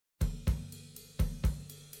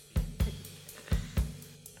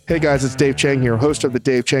Hey guys, it's Dave Chang here, host of The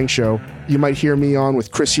Dave Chang Show. You might hear me on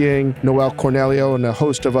with Chris Yang, Noel Cornelio, and a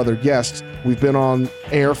host of other guests. We've been on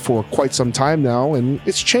air for quite some time now, and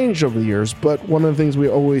it's changed over the years, but one of the things we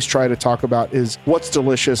always try to talk about is what's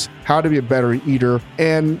delicious, how to be a better eater,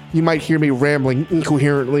 and you might hear me rambling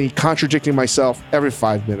incoherently, contradicting myself every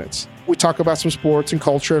 5 minutes. We talk about some sports and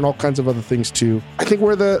culture and all kinds of other things too. I think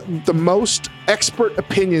we're the most expert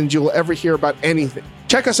opinions you'll ever hear about anything.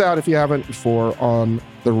 Check us out if you haven't before on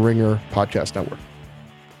the Ringer Podcast Network.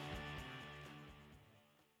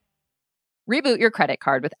 Reboot your credit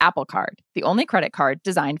card with Apple Card, the only credit card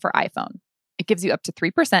designed for iPhone. It gives you up to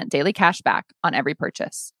 3% daily cash back on every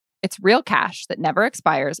purchase. It's real cash that never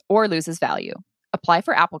expires or loses value. Apply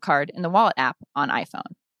for Apple Card in the Wallet app on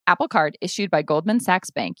iPhone. Apple Card issued by Goldman Sachs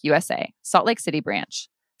Bank USA, Salt Lake City branch.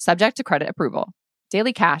 Subject to credit approval.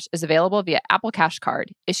 Daily cash is available via Apple Cash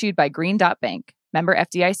Card issued by Green Dot Bank, member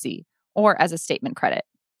FDIC, or as a statement credit.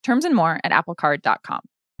 Terms and more at applecard.com.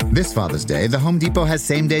 This Father's Day, the Home Depot has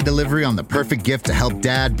same-day delivery on the perfect gift to help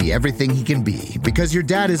Dad be everything he can be. Because your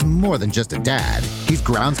dad is more than just a dad. He's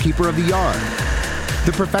groundskeeper of the yard,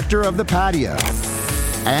 the perfecter of the patio,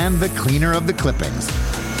 and the cleaner of the clippings.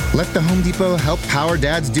 Let the Home Depot help power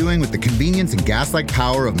Dad's doing with the convenience and gas-like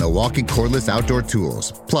power of Milwaukee cordless outdoor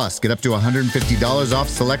tools. Plus, get up to $150 off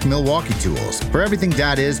select Milwaukee tools. For everything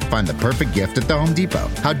Dad is, find the perfect gift at the Home Depot.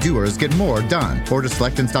 How doers get more done. Order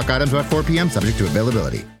select and stock items by 4 p.m. subject to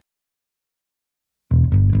availability.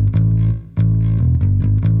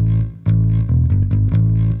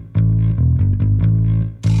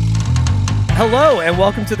 Hello, and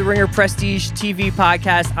welcome to the Ringer Prestige TV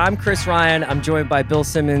podcast. I'm Chris Ryan. I'm joined by Bill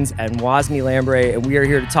Simmons and Wazmi Lambre, and we are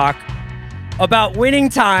here to talk about Winning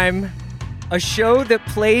Time, a show that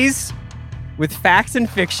plays with facts and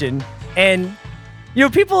fiction. And, you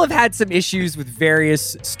know, people have had some issues with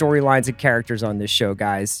various storylines and characters on this show,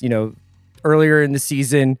 guys. You know, earlier in the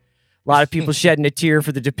season, a lot of people shedding a tear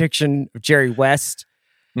for the depiction of Jerry West.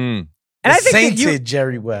 And I think sainted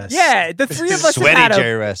Jerry West. Yeah, the three of us Sweaty have had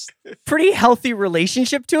Jerry West. pretty healthy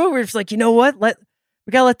relationship to it. We're just like, you know what?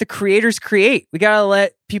 We gotta let the creators create. We gotta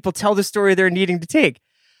let people tell the story they're needing to take.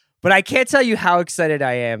 But I can't tell you how excited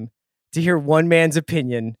I am to hear one man's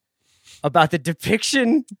opinion about the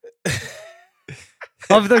depiction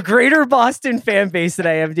of the greater Boston fan base that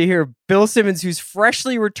I am to hear Bill Simmons, who's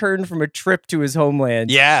freshly returned from a trip to his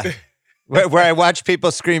homeland. Yeah. Where I watch people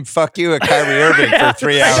scream "fuck you" at Kyrie Irving for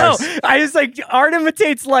 3 hours. I just like art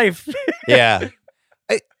imitates life. Yeah.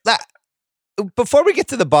 Before we get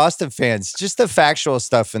to the Boston fans, just the factual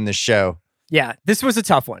stuff in the show. Yeah, this was a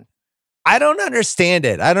tough one. I don't understand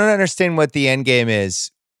it. I don't understand what the end game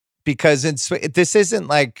is because this isn't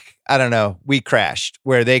like, I don't know, We Crashed,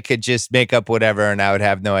 where they could just make up whatever and I would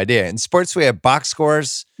have no idea. In sports, we have box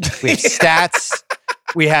scores, we have stats.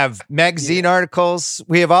 We have magazine articles.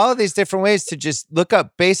 We have all of these different ways to just look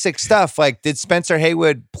up basic stuff like, did Spencer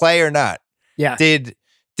Haywood play or not? Yeah. Did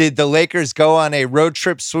the Lakers go on a road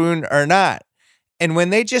trip swoon or not? And when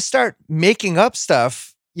they just start making up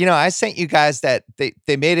stuff, you know, I sent you guys that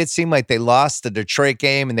they made it seem like they lost the Detroit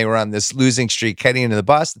game and they were on this losing streak heading into the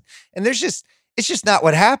Boston. And it's just not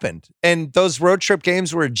what happened. And those road trip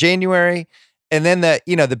games were in January. And then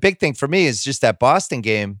the big thing for me is just that Boston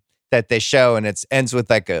game that they show, and it ends with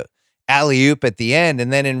like a alley-oop at the end.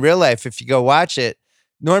 And then in real life, if you go watch it,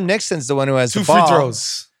 Norm Nixon's the one who has the ball. 2 free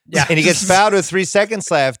throws. Yeah. And he gets fouled with 3 seconds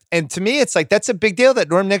left. And to me, it's like, that's a big deal that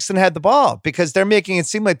Norm Nixon had the ball because they're making it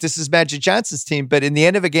seem like this is Magic Johnson's team. But in the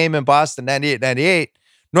end of a game in Boston, 98-98,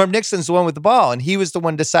 Norm Nixon's the one with the ball, and he was the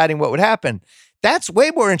one deciding what would happen. That's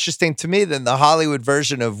way more interesting to me than the Hollywood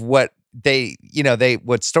version of what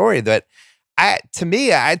what story that to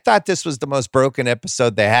me, I thought this was the most broken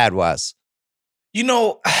episode they had was. You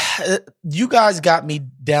know, you guys got me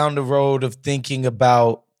down the road of thinking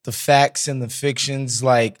about the facts and the fictions.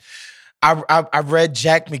 Like, I read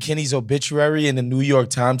Jack McKinney's obituary in the New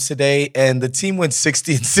York Times today, and the team went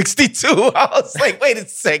 60-62. I was like, wait a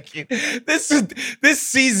second. This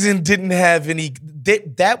season didn't have any.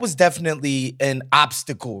 That was definitely an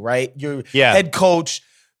obstacle, right? Your head coach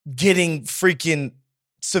getting freaking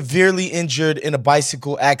severely injured in a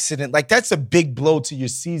bicycle accident. Like, that's a big blow to your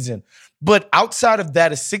season. But outside of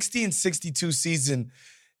that, a 60-62 season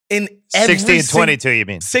in every 60-22, you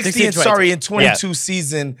mean? 22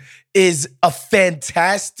 season is a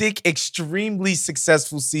fantastic, extremely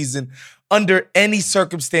successful season under any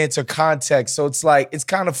circumstance or context. So it's like, it's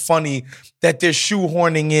kind of funny that they're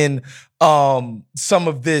shoehorning in some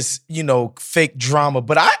of this, fake drama.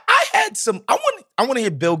 But I had some, I want to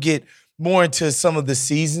hear Bill get more into some of the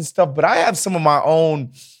season stuff, but I have some of my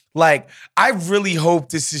own, like, I really hope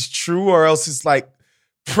this is true, or else it's like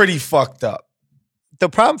pretty fucked up. The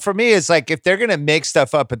problem for me is like if they're going to make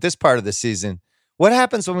stuff up at this part of the season, what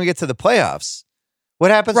happens when we get to the playoffs? What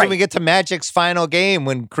happens when we get to Magic's final game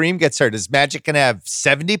when Kareem gets hurt? Is Magic going to have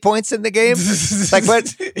 70 points in the game? Like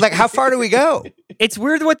what? Like how far do we go? It's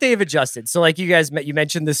weird what they've adjusted. So like you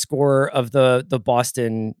mentioned the score of the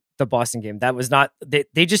Boston game. That was not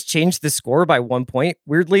they just changed the score by 1 point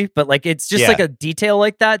weirdly, but like it's just like a detail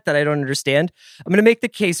like that I don't understand. I'm going to make the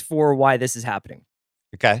case for why this is happening.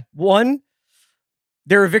 Okay. One,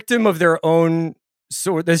 they're a victim of their own.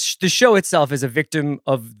 So the show itself is a victim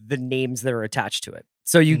of the names that are attached to it.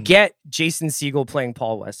 So you get Jason Segel playing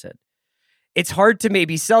Paul Westhead. It's hard to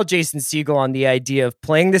maybe sell Jason Segel on the idea of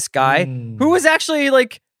playing this guy who was actually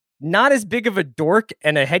like not as big of a dork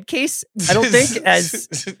and a head case, I don't think,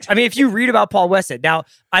 if you read about Paul Westhead. Now,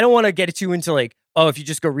 I don't want to get too into like, oh, if you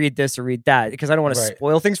just go read this or read that, because I don't want to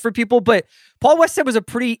spoil things for people. But Paul Westhead was a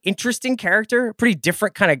pretty interesting character, a pretty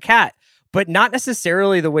different kind of cat, but not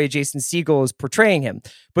necessarily the way Jason Segel is portraying him.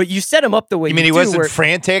 But you set him up the way you mean he wasn't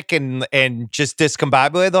frantic and just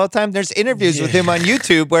discombobulated the whole time? There's interviews with him on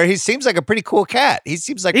YouTube where he seems like a pretty cool cat. He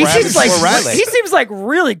seems like Riley. He seems like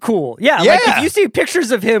really cool. Yeah, like if you see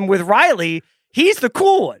pictures of him with Riley, he's the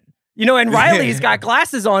cool one. You know, and Riley's got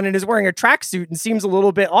glasses on and is wearing a tracksuit and seems a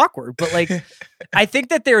little bit awkward. But like, I think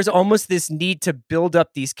that there's almost this need to build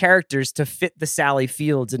up these characters to fit the Sally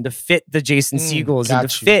Fields and to fit the Jason Segels and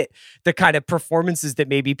to fit the kind of performances that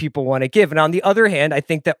maybe people want to give. And on the other hand, I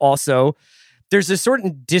think that also there's a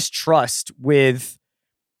certain distrust with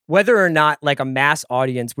whether or not like a mass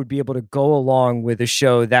audience would be able to go along with a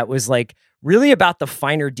show that was like really about the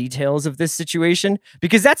finer details of this situation,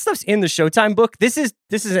 because that stuff's in the Showtime book. This is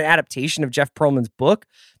an adaptation of Jeff Pearlman's book,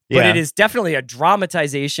 but it is definitely a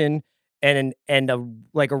dramatization and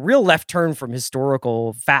a real left turn from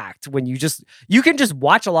historical fact. When you can just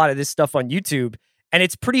watch a lot of this stuff on YouTube, and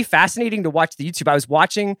it's pretty fascinating to watch the YouTube. I was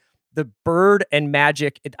watching the Bird and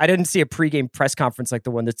Magic. I didn't see a pregame press conference like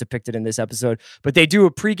the one that's depicted in this episode, but they do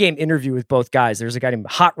a pregame interview with both guys. There's a guy named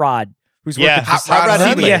Hot Rod who's working Hot Rod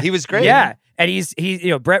Heatley. He was great. Yeah. And he's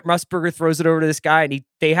Brett Musburger throws it over to this guy, and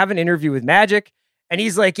they have an interview with Magic, and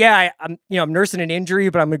he's like, yeah, I'm nursing an injury,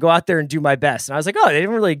 but I'm going to go out there and do my best. And I was like, oh, they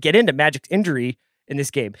didn't really get into Magic's injury in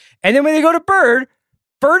this game. And then when they go to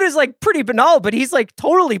Bird is like pretty banal, but he's like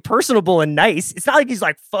totally personable and nice. It's not like he's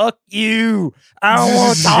like, fuck you, I don't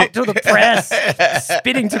want to talk to the press,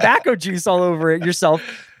 spitting tobacco juice all over it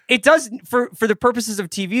yourself. It does, for the purposes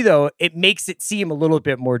of TV, though, it makes it seem a little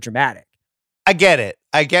bit more dramatic. I get it.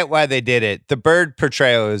 I get why they did it. The Bird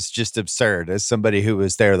portrayal is just absurd as somebody who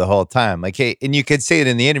was there the whole time. Like, and you could see it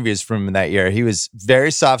in the interviews from him that year. He was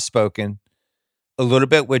very soft-spoken, a little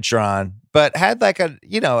bit withdrawn, but had like a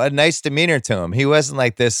nice demeanor to him. He wasn't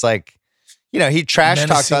like this, like, he trash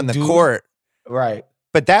talked on the court. Right.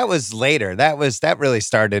 But that was later. That really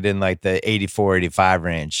started in like the 84, 85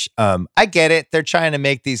 range. I get it. They're trying to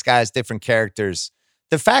make these guys different characters.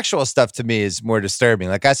 The factual stuff to me is more disturbing.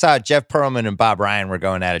 Like I saw Jeff Pearlman and Bob Ryan were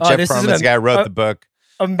going at it. Jeff Pearlman's the guy who wrote the book.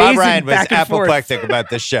 Bob Ryan was apoplectic about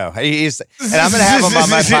this show. And I'm going to have him on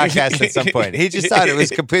my podcast at some point. He just thought it was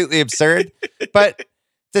completely absurd. But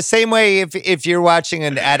the same way, if you're watching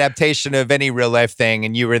an adaptation of any real life thing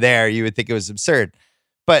and you were there, you would think it was absurd.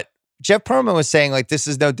 But Jeff Pearlman was saying like, this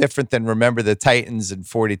is no different than Remember the Titans and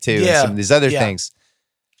 42 and some of these other things.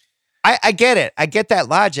 I get it. I get that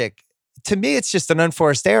logic. To me, it's just an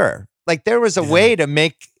unforced error. Like there was a way to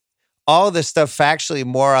make all this stuff factually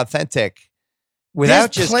more authentic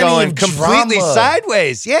without just going completely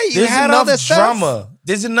sideways. Yeah, you had all this drama. Stuff.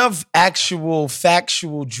 There's enough actual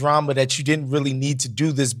factual drama that you didn't really need to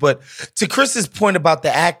do this. But to Chris's point about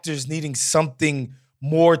the actors needing something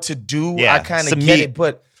more to do, I kind of get it.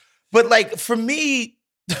 But like for me,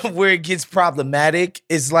 where it gets problematic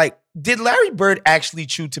is like, did Larry Bird actually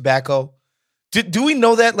chew tobacco? Do we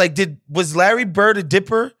know that? Like, was Larry Bird a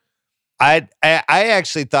dipper? I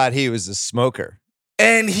actually thought he was a smoker.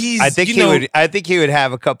 And I think he would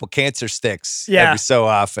have a couple cancer sticks every so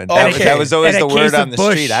often. That was always the word on the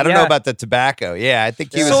street. I don't know about the tobacco. Yeah, I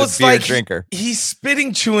think he was a beer drinker. He's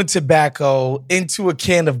spitting chewing tobacco into a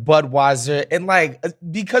can of Budweiser. And like,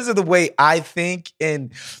 because of the way I think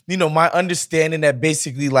and, my understanding that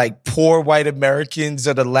basically like poor white Americans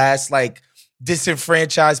are the last like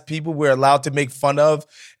disenfranchised people we're allowed to make fun of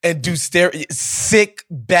and do sick,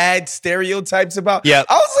 bad stereotypes about. Yeah,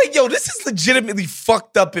 I was like, yo, this is legitimately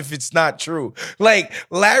fucked up if it's not true. Like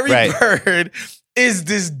Larry Bird is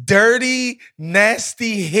this dirty,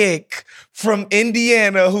 nasty hick from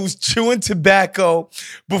Indiana who's chewing tobacco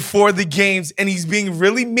before the games, and he's being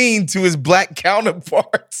really mean to his black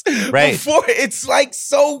counterparts. Right. Before, it's like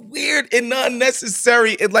so weird and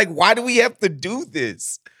unnecessary. And like, why do we have to do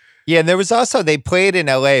this? Yeah, and there was also, they played in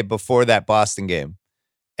LA before that Boston game,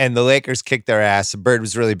 and the Lakers kicked their ass, and Bird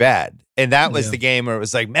was really bad. And that was the game where it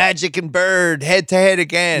was like Magic and Bird head to head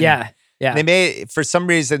again. Yeah. Yeah. They made, for some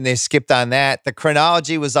reason, they skipped on that. The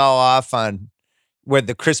chronology was all off on where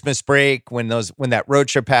the Christmas break, when that road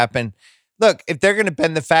trip happened. Look, if they're going to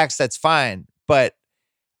bend the facts, that's fine. But,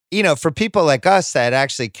 you know, for people like us that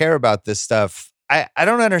actually care about this stuff, I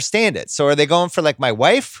don't understand it. So are they going for like my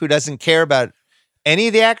wife, who doesn't care about any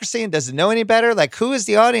of the accuracy and doesn't know any better? Like, who is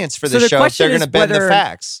the audience for this show if they're going to bend the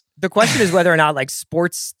facts? The question is whether or not like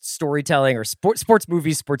sports storytelling or sports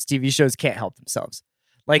movies, sports TV shows can't help themselves.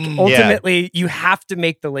 Like, ultimately, you have to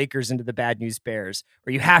make the Lakers into the Bad News Bears,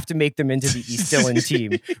 or you have to make them into the East Dillon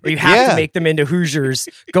team, or you have to make them into Hoosiers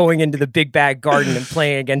going into the Big Bag Garden and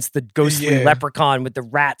playing against the ghostly leprechaun with the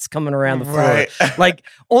rats coming around the floor. Right. Like,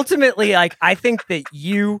 ultimately, like, I think that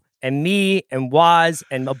you and me and Waz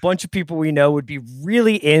and a bunch of people we know would be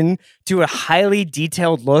really into a highly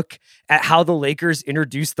detailed look at how the Lakers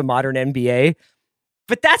introduced the modern NBA.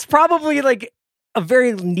 But that's probably like a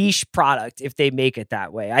very niche product if they make it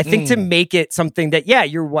that way. I think to make it something that,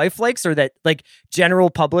 your wife likes, or that like general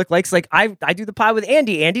public likes. Like I do the pod with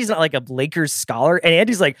Andy. Andy's not like a Lakers scholar. And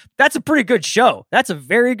Andy's like, that's a pretty good show. That's a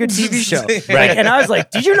very good TV show. Right. Like, and I was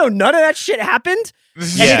like, did you know none of that shit happened? And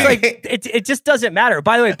he's like, it just doesn't matter.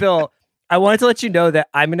 By the way, Bill, I wanted to let you know that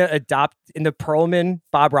I'm going to adopt in the Perlman,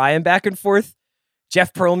 Bob Ryan back and forth.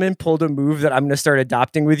 Jeff Perlman pulled a move that I'm going to start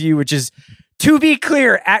adopting with you, which is, to be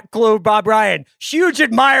clear, at Globe Bob Ryan, huge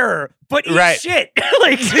admirer, but eat shit.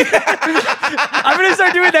 Like, I'm going to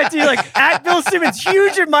start doing that to you. Like, at Bill Simmons,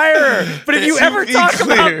 huge admirer, but if you ever talk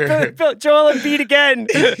about Joel Embiid again.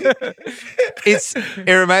 It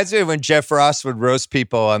reminds me of when Jeff Ross would roast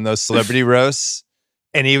people on those celebrity roasts,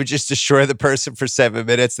 and he would just destroy the person for 7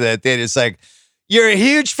 minutes, and at the end it's like, you're a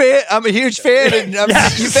huge fan. I'm a huge fan, and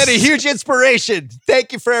you've been a huge inspiration.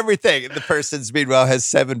 Thank you for everything. And the person's, meanwhile, has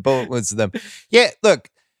 7 bullet wounds in them. Yeah, look,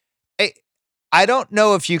 I don't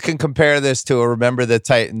know if you can compare this to a Remember the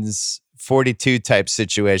Titans 42 type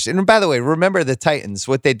situation. And by the way, Remember the Titans,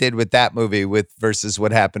 what they did with that movie versus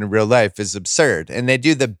what happened in real life is absurd. And they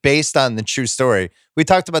do the based on the true story. We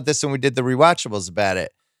talked about this when we did the rewatchables about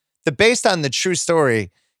it. The based on the true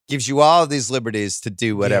story gives you all of these liberties to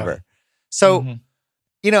do whatever. Yeah. So,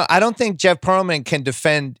 you know, I don't think Jeff Perlman can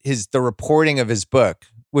defend the reporting of his book,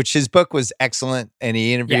 which his book was excellent, and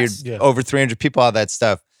he interviewed over 300 people, all that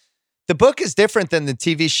stuff. The book is different than the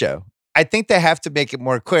TV show. I think they have to make it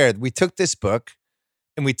more clear. We took this book,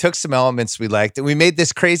 and we took some elements we liked, and we made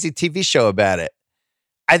this crazy TV show about it.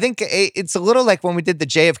 I think it's a little like when we did the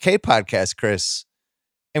JFK podcast, Chris,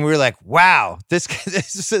 and we were like, wow, this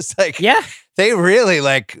is like... They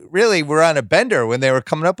really were on a bender when they were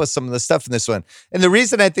coming up with some of the stuff in this one. And the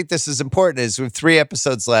reason I think this is important is we have 3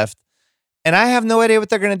 episodes left, and I have no idea what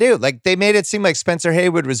they're going to do. Like, they made it seem like Spencer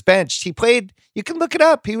Haywood was benched. He played, you can look it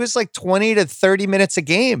up, he was like 20 to 30 minutes a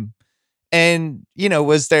game. And, you know,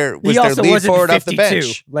 was their lead forward off the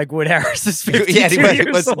bench. Like Wood Harris is 52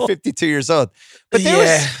 he wasn't 52 years old. But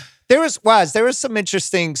there was some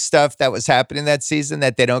interesting stuff that was happening that season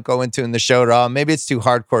that they don't go into in the show at all. Maybe it's too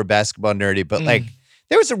hardcore basketball nerdy, but like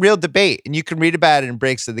there was a real debate, and you can read about it in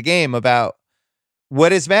Breaks of the Game about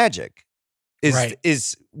what is Magic.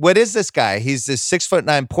 What is this guy? He's this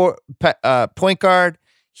 6'9" point guard.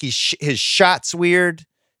 His shot's weird.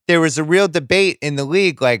 There was a real debate in the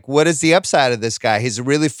league, like, what is the upside of this guy? He's a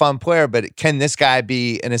really fun player, but can this guy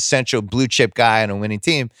be an essential blue chip guy on a winning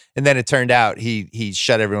team? And then it turned out he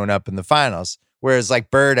shut everyone up in the finals. Whereas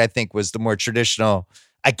like Bird, I think, was the more traditional,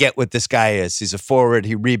 I get what this guy is. He's a forward,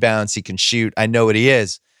 he rebounds, he can shoot. I know what he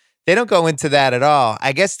is. They don't go into that at all.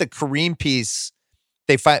 I guess the Kareem piece,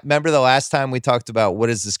 remember the last time we talked about what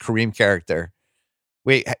is this Kareem character?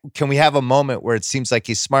 Wait, can we have a moment where it seems like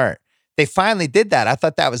he's smart? They finally did that. I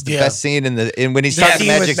thought that was the best scene in when he's talking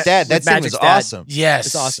to Magic's dad. That scene was awesome. Yes,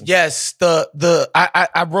 it's awesome. Yes.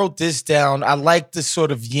 I wrote this down. I like the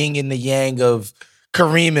sort of yin and the yang of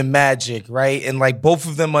Kareem and Magic, right? And like both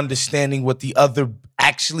of them understanding what the other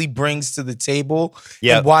actually brings to the table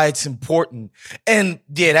and why it's important. And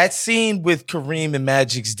that scene with Kareem and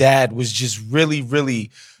Magic's dad was just really,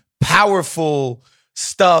 really powerful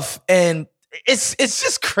stuff. And it's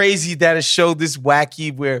just crazy that a show this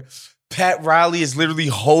wacky where Pat Riley is literally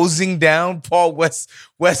hosing down Paul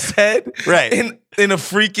Westhead right. in a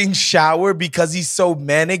freaking shower because he's so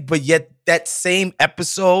manic, but yet that same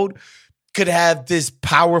episode could have this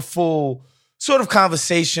powerful sort of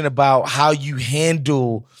conversation about how you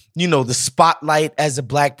handle, the spotlight as a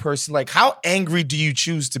black person. Like, how angry do you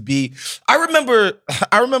choose to be? I remember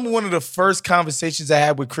one of the first conversations I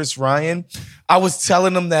had with Chris Ryan. I was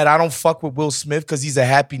telling him that I don't fuck with Will Smith because he's a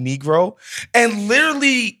happy Negro. And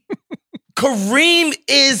literally, Kareem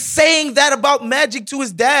is saying that about Magic to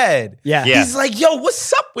his dad. Yeah. He's like, yo,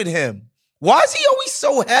 what's up with him? Why is he always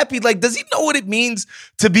so happy? Like, does he know what it means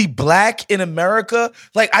to be black in America?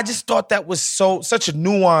 Like, I just thought that was such a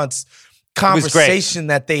nuanced conversation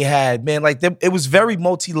that they had, man. Like, it was very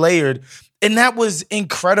multi-layered, and that was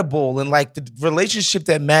incredible. And like the relationship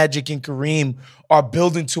that Magic and Kareem are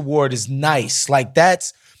building toward is nice. Like,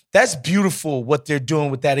 that's beautiful what they're doing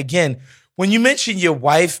with that. Again, when you mention your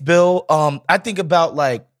wife, Bill, I think about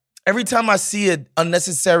like every time I see an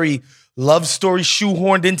unnecessary love story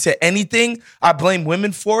shoehorned into anything, I blame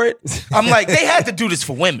women for it. I'm like, they had to do this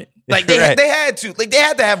for women. Like they had to. Like they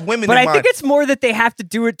had to have women. But in I mind. think it's more that they have to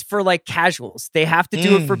do it for like casuals. They have to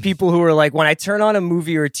do it for people who are like, when I turn on a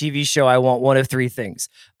movie or a TV show, I want one of three things.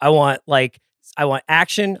 I want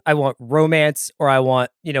action, I want romance, or I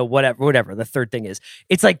want, whatever the third thing is.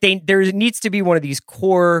 It's like there needs to be one of these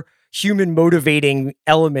core human motivating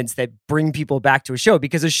elements that bring people back to a show,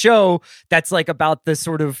 because a show that's like about the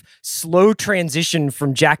sort of slow transition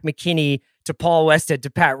from Jack McKinney to Paul Westhead to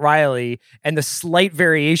Pat Riley and the slight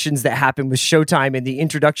variations that happen with Showtime and the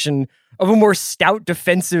introduction of a more stout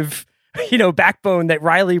defensive, backbone that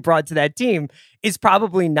Riley brought to that team is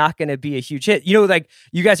probably not going to be a huge hit. Like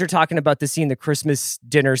you guys are talking about the Christmas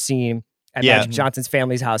dinner scene at Magic Johnson's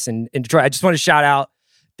family's house in Detroit. I just want to shout out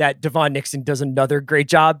that Devon Nixon does another great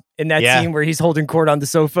job in that scene where he's holding court on the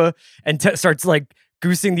sofa and starts like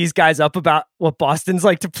goosing these guys up about what Boston's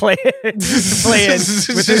like to play in with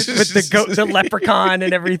the leprechaun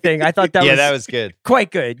and everything. I thought that was good. Quite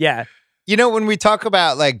good. Yeah. When we talk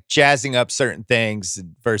about like jazzing up certain things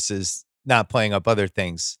versus not playing up other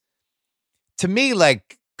things, to me,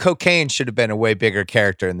 like cocaine should have been a way bigger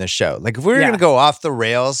character in this show. Like if we were going to go off the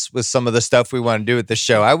rails with some of the stuff we want to do with the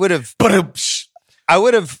show, I would have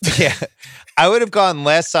gone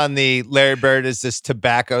less on the Larry Bird is this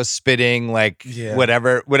tobacco spitting, like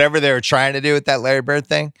whatever they were trying to do with that Larry Bird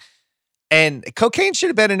thing. And cocaine should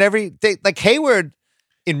have been in everything. Like Hayward,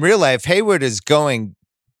 in real life, Hayward is going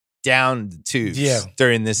down the tubes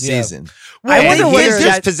during this season. Well, I wonder whether he's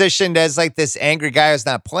just positioned as like this angry guy who's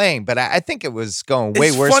not playing, but I think it was going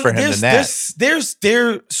way worse for him than that.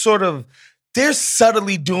 They're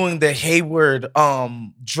subtly doing the Hayward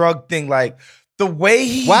drug thing, like the way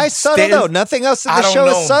he why subtle though? Nothing else in the show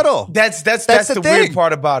is subtle. That's the weird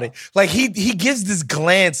part about it. Like he gives this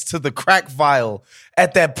glance to the crack vial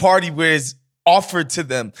at that party where it's offered to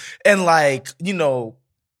them, and like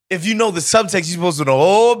if you know the subtext, you're supposed to know.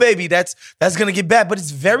 Oh baby, that's gonna get bad. But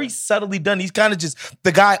it's very subtly done. He's kind of just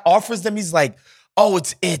the guy offers them. He's like, oh,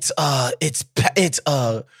 it's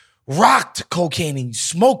rocked cocaine and you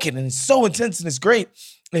smoke it and it's so intense and it's great.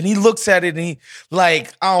 And he looks at it and he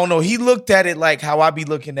like, I don't know, he looked at it like how I be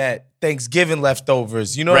looking at Thanksgiving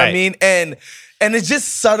leftovers. You know what I mean? And it's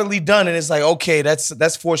just subtly done. And it's like, okay,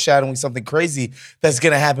 that's foreshadowing something crazy that's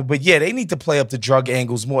gonna happen. But yeah, they need to play up the drug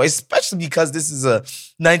angles more, especially because this is a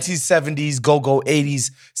 1970s, go-go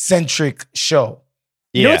 80s centric show.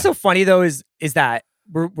 You know what's so funny though is that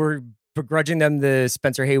we're begrudging them the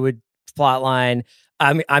Spencer Haywood plot line.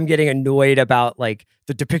 I'm getting annoyed about like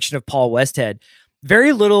the depiction of Paul Westhead.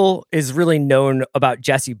 Very little is really known about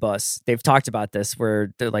Jesse Buss. They've talked about this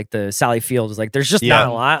where the Sally Field is like, there's just not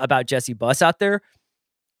a lot about Jesse Buss out there.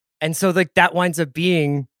 And so like that winds up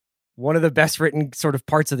being one of the best written sort of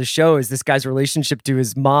parts of the show is this guy's relationship to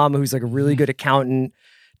his mom, who's like a really good accountant,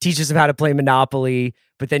 teaches him how to play Monopoly,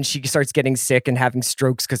 but then she starts getting sick and having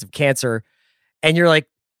strokes because of cancer. And you're like,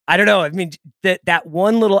 I don't know. I mean, that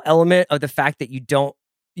one little element of the fact that you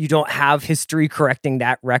don't have history correcting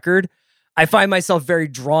that record, I find myself very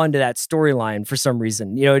drawn to that storyline for some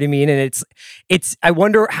reason. You know what I mean? And it's. I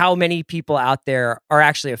wonder how many people out there are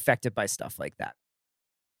actually affected by stuff like that.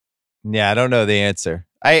 Yeah, I don't know the answer.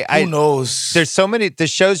 Who knows? There's so many. The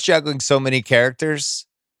show's juggling so many characters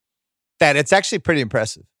that it's actually pretty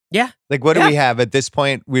impressive. Yeah. Like, what do we have at this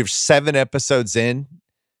point? We're 7 episodes in.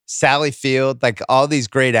 Sally Field, like all these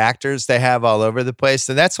great actors they have all over the place,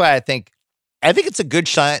 and that's why I think it's a good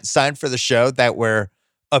sign for the show that we're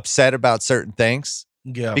upset about certain things.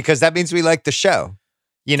 Yeah, because that means we like the show.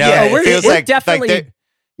 You know, it feels like definitely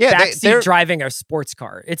they're driving a sports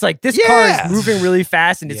car. It's like this car is moving really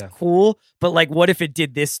fast and it's cool, but like, what if it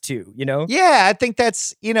did this too? You know? Yeah, I think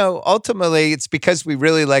that's ultimately it's because we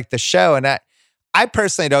really like the show, and I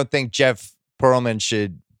personally don't think Jeff Pearlman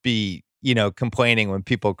should be, complaining when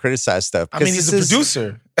people criticize stuff. I mean, he's a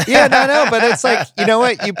producer. Yeah, no, but it's like, you know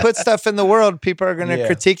what? You put stuff in the world, people are going to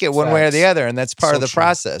critique it one way or the other, and that's part of the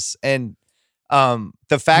process. And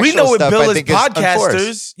the factual we know stuff, Bill I think, is is podcasters.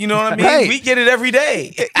 enforced. You know what I mean? Right. We get it every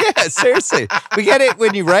day. Yeah, seriously. We get it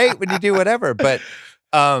when you write, when you do whatever. But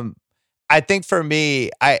I think for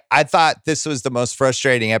me, I thought this was the most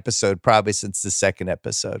frustrating episode probably since the second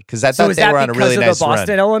episode, because I thought they were on a really nice the Boston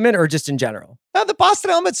run. element, or just in general? No, the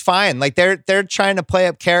Boston element's fine. Like they're trying to play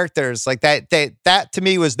up characters like that. That to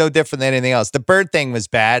me was no different than anything else. The Bird thing was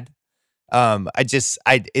bad.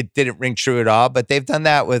 It didn't ring true at all. But they've done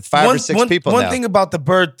that with five or six people now. One thing about the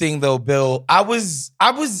Bird thing, though, Bill,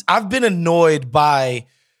 I've been annoyed by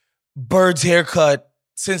Bird's haircut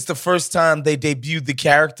since the first time they debuted the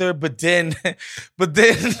character, but then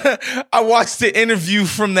I watched the interview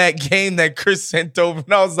from that game that Chris sent over,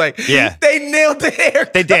 and I was like, yeah, they nailed the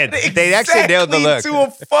haircut. They did. They actually nailed the look to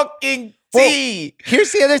a fucking T.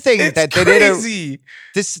 Here's the other thing that they crazy.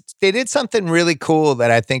 They did something really cool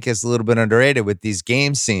that I think is a little bit underrated with these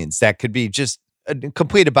game scenes that could be just a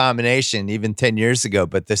complete abomination even 10 years ago,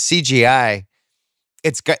 but the CGI,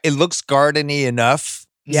 it looks gardeny enough.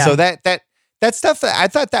 Yeah. So that stuff, I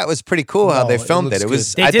thought that was pretty cool how they filmed it. It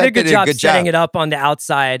was They did a good job setting it up on the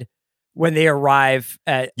outside when they arrive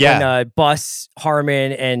at when Bus,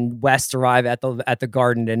 Harmon, and West arrive at the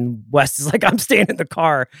garden, and West is like, I'm staying in the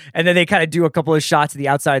car, and then they kind of do a couple of shots of the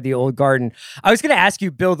outside of the old garden. I was going to ask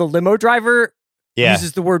you, Bill, the limo driver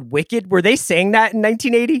uses the word wicked. Were they saying that in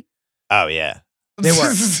 1980? Oh yeah. They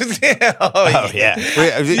were. Oh yeah.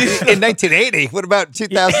 In 1980. What about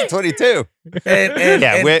 2022?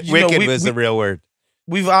 Wicked was the real word.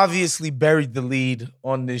 We've obviously buried the lead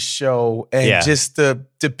on this show, and just the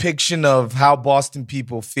depiction of how Boston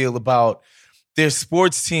people feel about their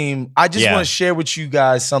sports team. I just want to share with you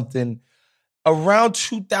guys something. Around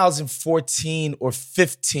 2014 or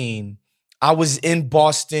 15, I was in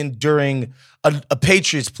Boston during a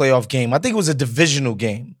Patriots playoff game. I think it was a divisional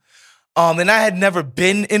game. And I had never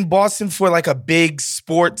been in Boston for like a big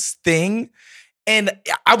sports thing. And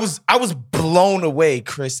I was blown away,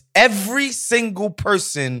 Chris. Every single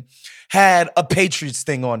person had a Patriots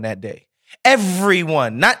thing on that day.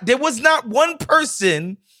 Everyone. There was not one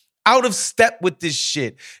person out of step with this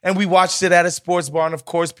shit. And we watched it at a sports bar, and of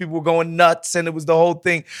course people were going nuts, and it was the whole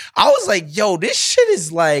thing. I was like, yo, this shit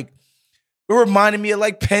is like, it reminded me of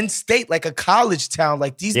like Penn State, like a college town.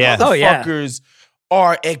 Like these motherfuckers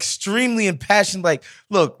are extremely impassioned. Like,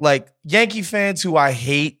 look, like Yankee fans who I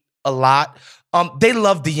hate a lot, they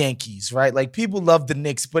love the Yankees, right? Like people love the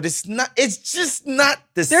Knicks, but it's just not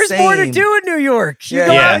the same. There's more to do in New York. You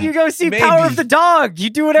go out, you go see Power of the Dog. You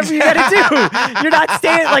do whatever you gotta do. You're not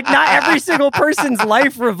staying, like, not every single person's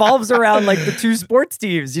life revolves around like the two sports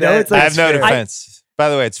teams. You know, it's like, I have no defense. By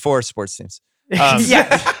the way, it's 4 sports teams. I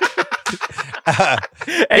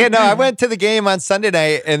went to the game on Sunday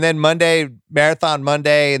night, and then Marathon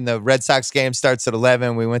Monday, and the Red Sox game starts at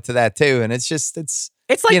 11. We went to that too, and it's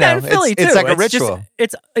like that in Philly too. It's like a ritual.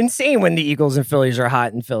 It's insane when the Eagles and Phillies are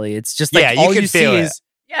hot in Philly. It's just like all you see is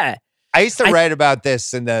I used to write about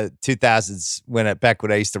this in the 2000s when I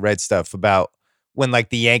used to write stuff about when like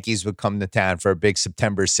the Yankees would come to town for a big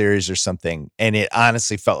September series or something, and it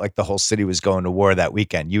honestly felt like the whole city was going to war that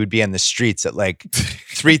weekend. You would be in the streets at like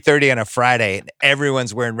 3:30 on a Friday, and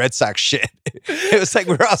everyone's wearing Red Sox shit. It was like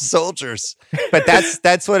we're all soldiers, but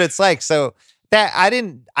that's what it's like. So that I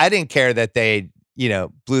didn't care that they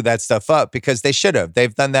blew that stuff up, because they should have.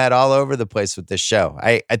 They've done that all over the place with this show.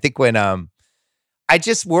 I think when I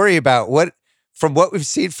just worry about from what we've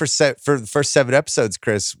seen for the first 7 episodes,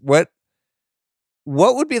 Chris,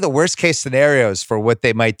 what would be the worst case scenarios for what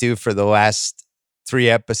they might do for the last 3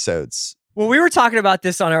 episodes? Well, we were talking about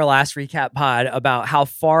this on our last recap pod about how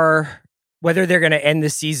far, whether they're going to end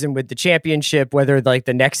the season with the championship, whether like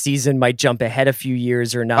the next season might jump ahead a few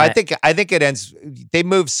years or not. I think it ends. They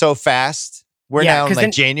move so fast. We're now in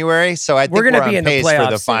like January, so I think we're on pace for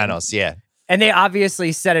the finals. Soon. Yeah. And they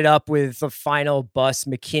obviously set it up with the final Bus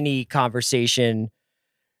McKinney conversation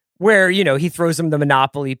where, he throws him the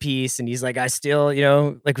Monopoly piece and he's like, I still,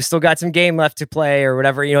 like we still got some game left to play or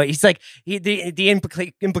whatever. He's like, the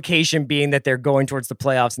implication being that they're going towards the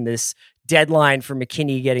playoffs and this deadline for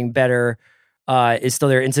McKinney getting better is still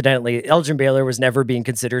there. Incidentally, Elgin Baylor was never being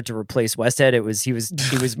considered to replace Westhead. He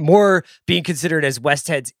was more being considered as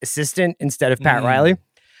Westhead's assistant instead of Pat Riley.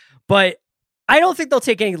 But I don't think they'll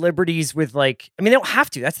take any liberties with they don't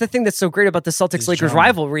have to. That's the thing that's so great about the Celtics-Lakers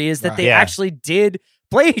rivalry is that they actually did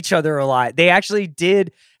play each other a lot. They actually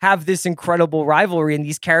did have this incredible rivalry, and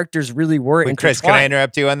these characters really were intertwined. Chris, can I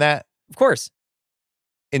interrupt you on that? Of course.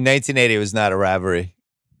 In 1980, it was not a rivalry.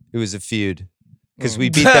 It was a feud. Because we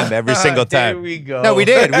beat them every single time. There we go. No, we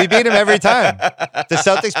did. We beat them every time. The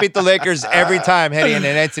Celtics beat the Lakers every time heading into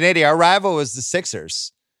 1980. Our rival was the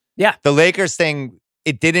Sixers. Yeah. The Lakers thing,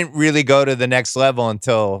 it didn't really go to the next level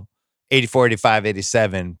until 84, 85,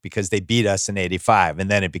 87 because they beat us in 85,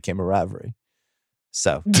 and then it became a rivalry.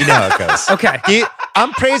 So, you know how it goes. Okay.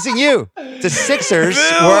 I'm praising you. The Sixers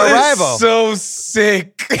Bill were a is rival. so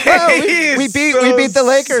sick. Well, He we is beat so the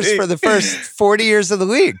Lakers sick. for the first 40 years of the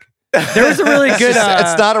league. There was a really good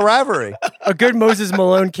It's not a rivalry. a good Moses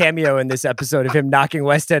Malone cameo in this episode of him knocking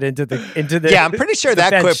Westhead into the Yeah, I'm pretty sure the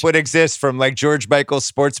that bench. clip would exist from like George Michael's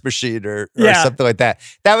Sports Machine or Yeah. something like that.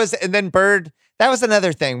 And then Bird, that was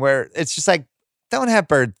another thing where it's just like, don't have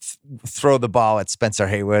Bird throw the ball at Spencer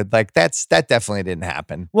Haywood. Like that definitely didn't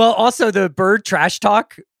happen. Well, also the Bird trash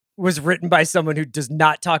talk was written by someone who does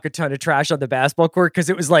not talk a ton of trash on the basketball court because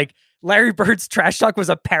it was like Larry Bird's trash talk was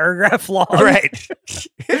a paragraph long. Right.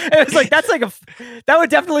 It was like that would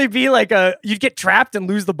definitely be like you'd get trapped and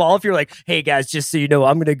lose the ball if you're like, hey guys, just so you know,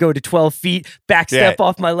 I'm gonna go to 12 feet, back step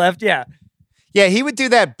off my left. Yeah. Yeah, he would do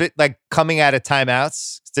that bit like coming out of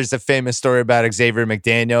timeouts. There's a famous story about Xavier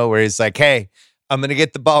McDaniel where he's like, hey, I'm going to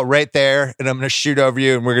get the ball right there and I'm going to shoot over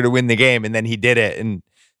you and we're going to win the game. And then he did it. And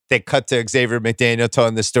they cut to Xavier McDaniel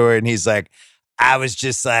telling the story. And he's like, I was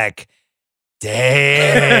just like,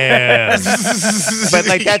 damn. But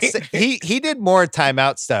like he did more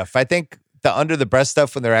timeout stuff. I think the under the breast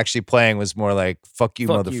stuff when they're actually playing was more like, fuck you,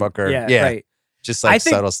 Fuck motherfucker. you. Yeah, right. Just I like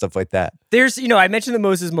think subtle stuff like that. There's, I mentioned the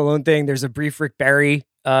Moses Malone thing. There's a brief Rick Barry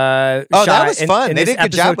Oh, shot that was fun. in They this did a good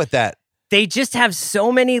episode. job with that. They just have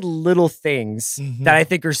so many little things that I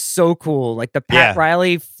think are so cool. Like the Pat Yeah.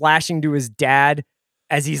 Riley flashing to his dad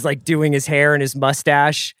as he's like doing his hair and his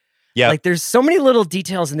mustache. Yeah. Like there's so many little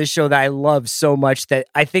details in this show that I love so much that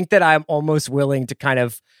I think that I'm almost willing to kind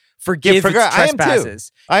of forgive its I am too.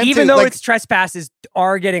 trespasses. I am Even too. though Like- its trespasses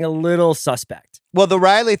are getting a little suspect. Well, the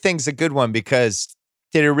Riley thing's a good one because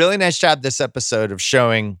they did a really nice job this episode of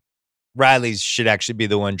showing Riley should actually be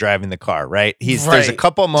the one driving the car, right? There's a Right.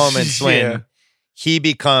 couple moments Yeah. when he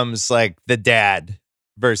becomes like the dad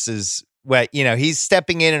versus what, he's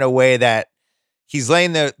stepping in a way that he's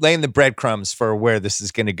laying the breadcrumbs for where this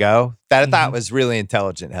is going to go. That I thought was really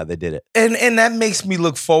intelligent how they did it. And that makes me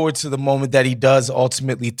look forward to the moment that he does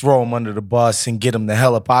ultimately throw him under the bus and get him the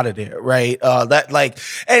hell up out of there, right?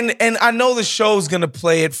 And I know the show's gonna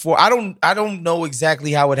play it for. I don't know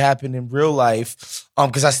exactly how it happened in real life,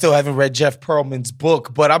 because I still haven't read Jeff Pearlman's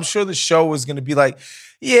book, but I'm sure the show is gonna be like,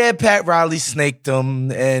 yeah, Pat Riley snaked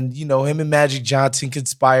him, and him and Magic Johnson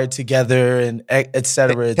conspired together, and et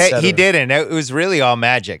cetera, et cetera. He didn't. It was really all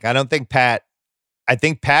Magic. I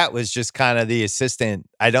think Pat was just kind of the assistant.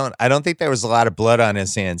 I don't think there was a lot of blood on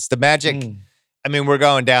his hands. The Magic, I mean, we're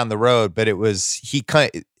going down the road, but it was he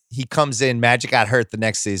comes in, Magic got hurt the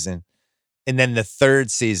next season. And then the third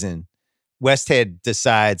season, Westhead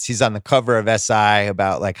decides he's on the cover of SI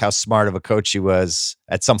about like how smart of a coach he was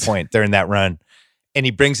at some point during that run. And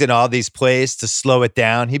he brings in all these plays to slow it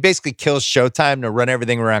down. He basically kills Showtime to run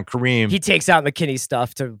everything around Kareem. He takes out McKinney's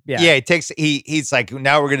stuff to, he's like,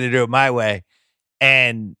 now we're going to do it my way.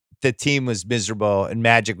 And the team was miserable and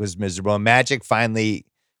Magic was miserable. And Magic finally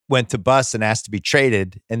went to bus and asked to be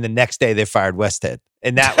traded. And the next day they fired Westhead.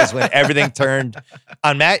 And that was when everything turned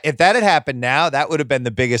on Matt. If that had happened now, that would have been the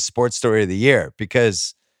biggest sports story of the year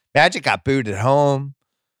because Magic got booed at home.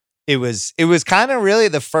 It was kind of really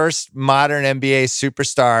the first modern NBA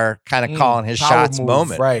superstar kind of calling his Power shots move,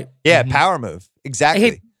 moment. right? Yeah, power move. Exactly.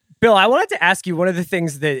 Hey, Bill, I wanted to ask you one of the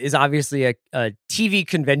things that is obviously a TV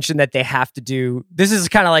convention that they have to do. This is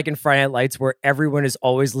kind of like in Friday Night Lights where everyone is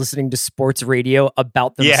always listening to sports radio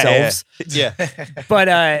about themselves. Yeah.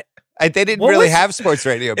 But they didn't What really was- have sports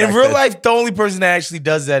radio back In real then. life, the only person that actually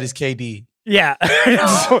does that is KD. yeah.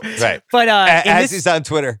 Right. But As he's on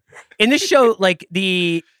Twitter. in this show, like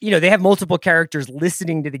they have multiple characters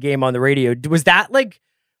listening to the game on the radio. Was that like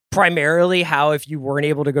primarily how, if you weren't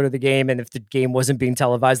able to go to the game and if the game wasn't being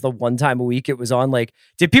televised the one time a week it was on, like,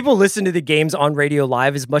 did people listen to the games on radio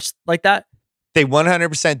live as much like that? They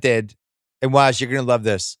 100% did. And Waz, you're going to love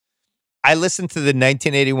this. I listened to the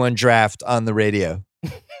 1981 draft on the radio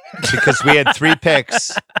because we had 3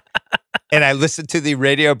 picks. And I listened to the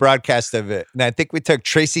radio broadcast of it. And I think we took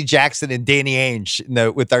Tracy Jackson and Danny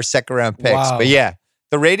Ainge with our second round picks. Wow. But yeah,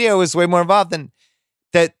 the radio was way more involved than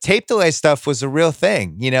that. Tape delay stuff was a real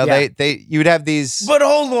thing. Yeah. You would have these. But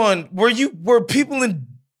hold on, were people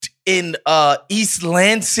in East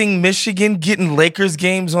Lansing, Michigan, getting Lakers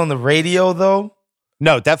games on the radio though?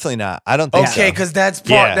 No, definitely not. I don't think so. Okay, because that's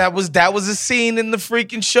part that was a scene in the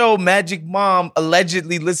freaking show. Magic Mom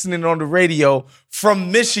allegedly listening on the radio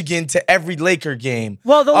from Michigan to every Laker game.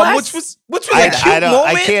 Well, the last, which was a cute moment.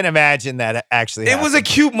 I can't imagine that actually happened. It was a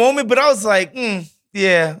cute moment, but I was like,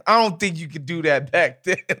 yeah, I don't think you could do that back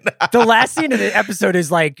then. The last scene of the episode is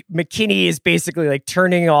like McKinney is basically like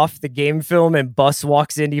turning off the game film and Bus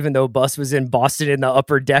walks in, even though Bus was in Boston in the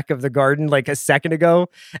upper deck of the Garden like a second ago.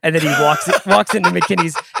 And then he walks into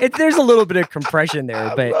McKinney's. There's a little bit of compression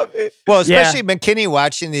there. But well, especially McKinney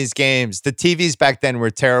watching these games. The TVs back then were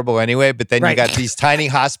terrible anyway, but then you got these tiny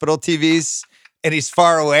hospital TVs. And he's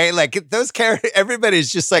far away. Like those characters,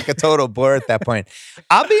 everybody's just like a total blur at that point.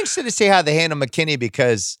 I'll be interested to see how they handle McKinney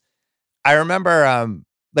because I remember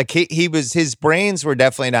like his brains were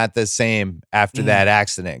definitely not the same after that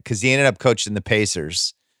accident because he ended up coaching the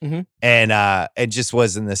Pacers and it just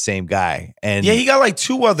wasn't the same guy. And yeah, he got like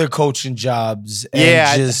 2 other coaching jobs.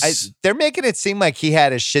 And they're making it seem like he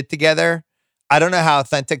had his shit together. I don't know how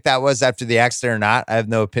authentic that was after the accident or not. I have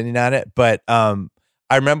no opinion on it, but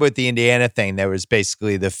I remember with the Indiana thing, there was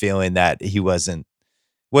basically the feeling that he wasn't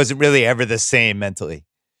really ever the same mentally.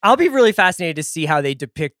 I'll be really fascinated to see how they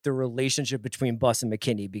depict the relationship between Bus and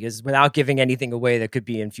McKinney, because without giving anything away that could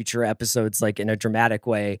be in future episodes, like in a dramatic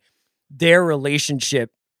way, their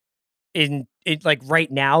relationship in like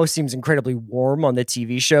right now seems incredibly warm on the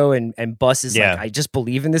TV show. And Bus is like, I just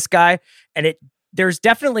believe in this guy. And there's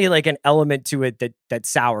definitely like an element to it that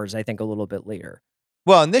sours, I think, a little bit later.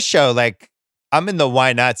 Well, in this show, like, I'm in the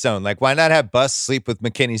why not zone. Like, why not have Bus sleep with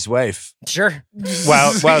McKinney's wife? Sure.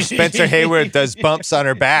 While Spencer Hayward does bumps on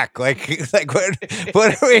her back. Like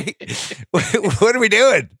what are we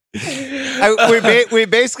doing? We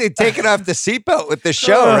basically taken off the seatbelt with the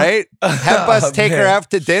show, right? Have Bus take her out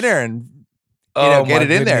to dinner and get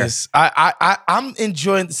it in there. I'm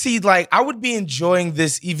enjoying. See, like I would be enjoying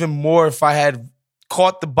this even more if I had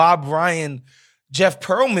caught the Bob Ryan Jeff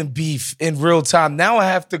Pearlman beef in real time. Now I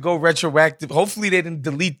have to go retroactive. Hopefully they didn't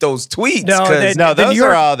delete those tweets. No, those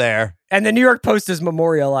are all there. And the New York Post has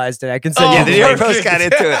memorialized it. I can send you the New York Post got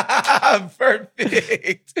into it.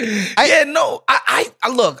 Perfect.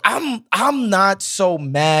 Look, I'm not so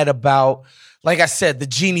mad about, like I said, the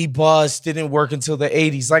Jeannie Buss didn't work until the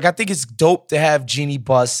 80s. Like, I think it's dope to have Jeannie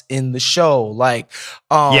Buss in the show. Like,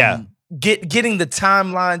 getting the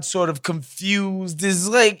timeline sort of confused is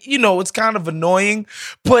like, it's kind of annoying.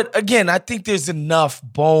 But again, I think there's enough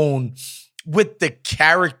bone with the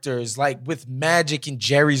characters, like with Magic and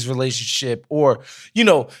Jerry's relationship, or,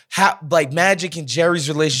 how like Magic and Jerry's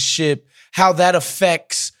relationship, how that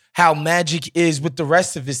affects how Magic is with the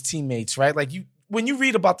rest of his teammates, right? Like when you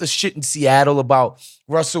read about the shit in Seattle about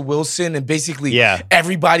Russell Wilson and basically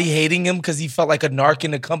everybody hating him because he felt like a narc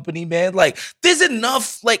in the company, man, like there's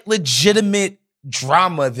enough like legitimate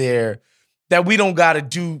drama there that we don't got to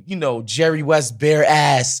do, Jerry West bare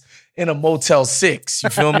ass in a Motel 6. You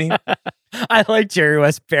feel me? I like Jerry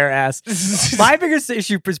West bare ass. My biggest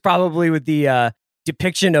issue was probably with the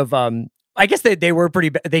depiction of, I guess they were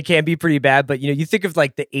pretty, they can be pretty bad, but you think of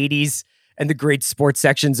like the 80s and the great sports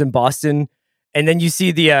sections in Boston. And then you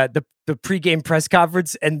see the pregame press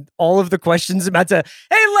conference and all of the questions about hey,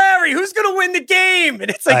 Larry, who's going to win the game? And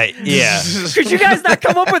it's like, could you guys not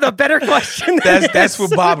come up with a better question? That's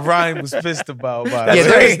what Bob Ryan was pissed about.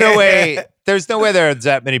 There's no way there's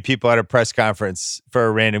that many people at a press conference for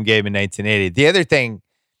a random game in 1980. The other thing,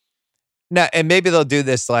 now, and maybe they'll do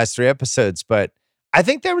this the last 3 episodes, but I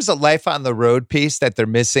think there was a life on the road piece that they're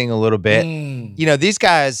missing a little bit. These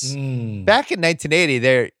guys back in 1980,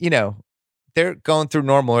 they're going through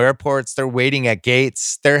normal airports. They're waiting at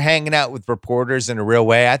gates. They're hanging out with reporters in a real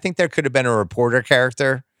way. I think there could have been a reporter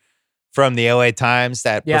character from the LA Times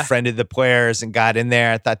that befriended the players and got in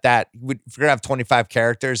there. I thought that if we're going to have 25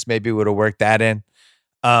 characters, maybe we would have worked that in.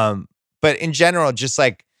 But in general, just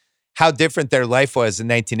like how different their life was in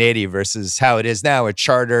 1980 versus how it is now with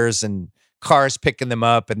charters and cars picking them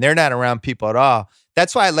up, and they're not around people at all.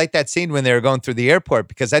 That's why I like that scene when they were going through the airport,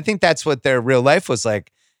 because I think that's what their real life was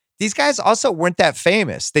like. These guys also weren't that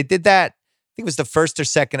famous. They did that, I think it was the first or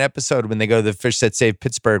second episode when they go to the Fish That Saved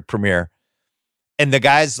Pittsburgh premiere. And the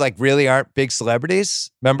guys like really aren't big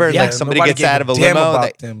celebrities. Remember? Like somebody gets out of a limo.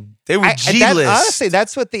 They were G-list. Honestly,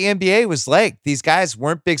 that's what the NBA was like. These guys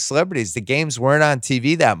weren't big celebrities. The games weren't on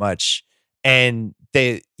TV that much. And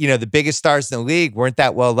they, the biggest stars in the league weren't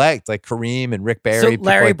that well liked, like Kareem and Rick Barry. So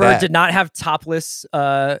Larry Bird did not have topless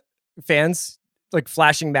fans? Like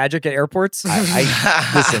flashing magic at airports.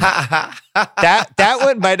 Listen, that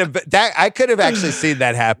one might have been that. I could have actually seen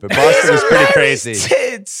that happen. Boston was pretty crazy.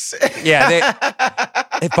 Tits. Yeah,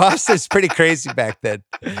 Boston's pretty crazy back then.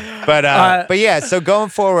 But yeah, so going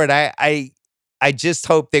forward, I just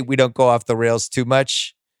hope that we don't go off the rails too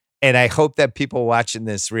much. And I hope that people watching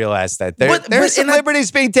this realize that there's some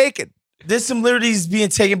liberties being taken. There's some liberties being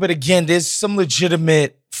taken, but again, there's some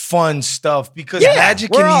legitimate fun stuff because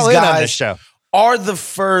Magic and these guys are the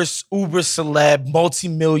first uber celeb,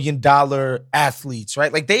 multi-million-dollar athletes,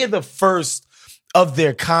 right? Like they are the first of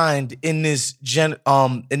their kind in this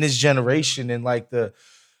generation, and like the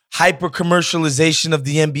hyper commercialization of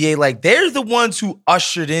the NBA. Like they're the ones who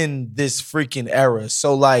ushered in this freaking era.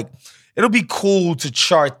 So like it'll be cool to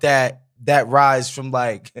chart that rise from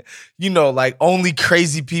like, like only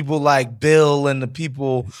crazy people like Bill and the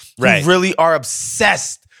people who really are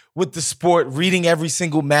obsessed with the sport, reading every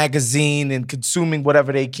single magazine and consuming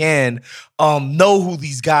whatever they can, know who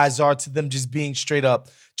these guys are, to them just being straight up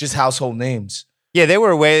just household names. Yeah,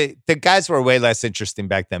 the guys were way less interesting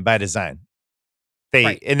back then by design.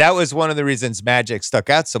 And that was one of the reasons Magic stuck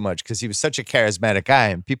out so much, because he was such a charismatic guy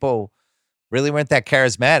and people really weren't that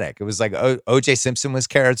charismatic. It was like O.J. Simpson was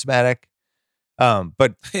charismatic.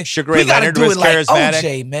 But Sugar Ray Leonard was charismatic. Like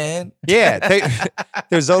OJ, man. Yeah,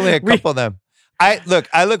 there's only a couple of them. I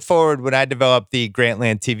look forward when I develop the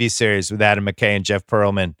Grantland TV series with Adam McKay and Jeff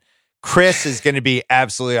Pearlman. Chris is going to be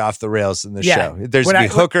absolutely off the rails in the show. There's going to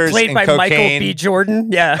be hookers played and by cocaine. Michael B.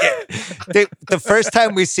 Jordan. Yeah. The first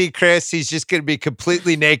time we see Chris, he's just going to be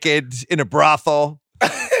completely naked in a brothel.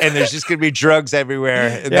 And there's just going to be drugs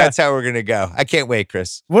everywhere. And that's how we're going to go. I can't wait,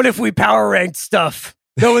 Chris. What if we power ranked stuff?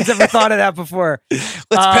 No one's ever thought of that before. Let's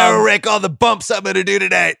power rank all the bumps I'm going to do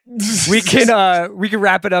tonight. We can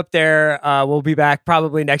wrap it up there. We'll be back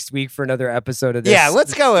probably next week for another episode of this. Yeah,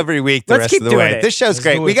 let's go every week the rest of the way. This show's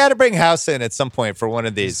great. We got to bring House in at some point for one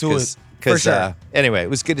of these. Because anyway, it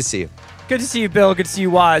was good to see you. Good to see you, Bill. Good to see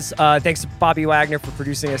you, Waz. Thanks to Bobby Wagner for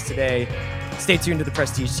producing us today. Stay tuned to the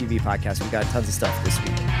Prestige TV podcast. We got tons of stuff this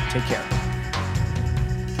week. Take care.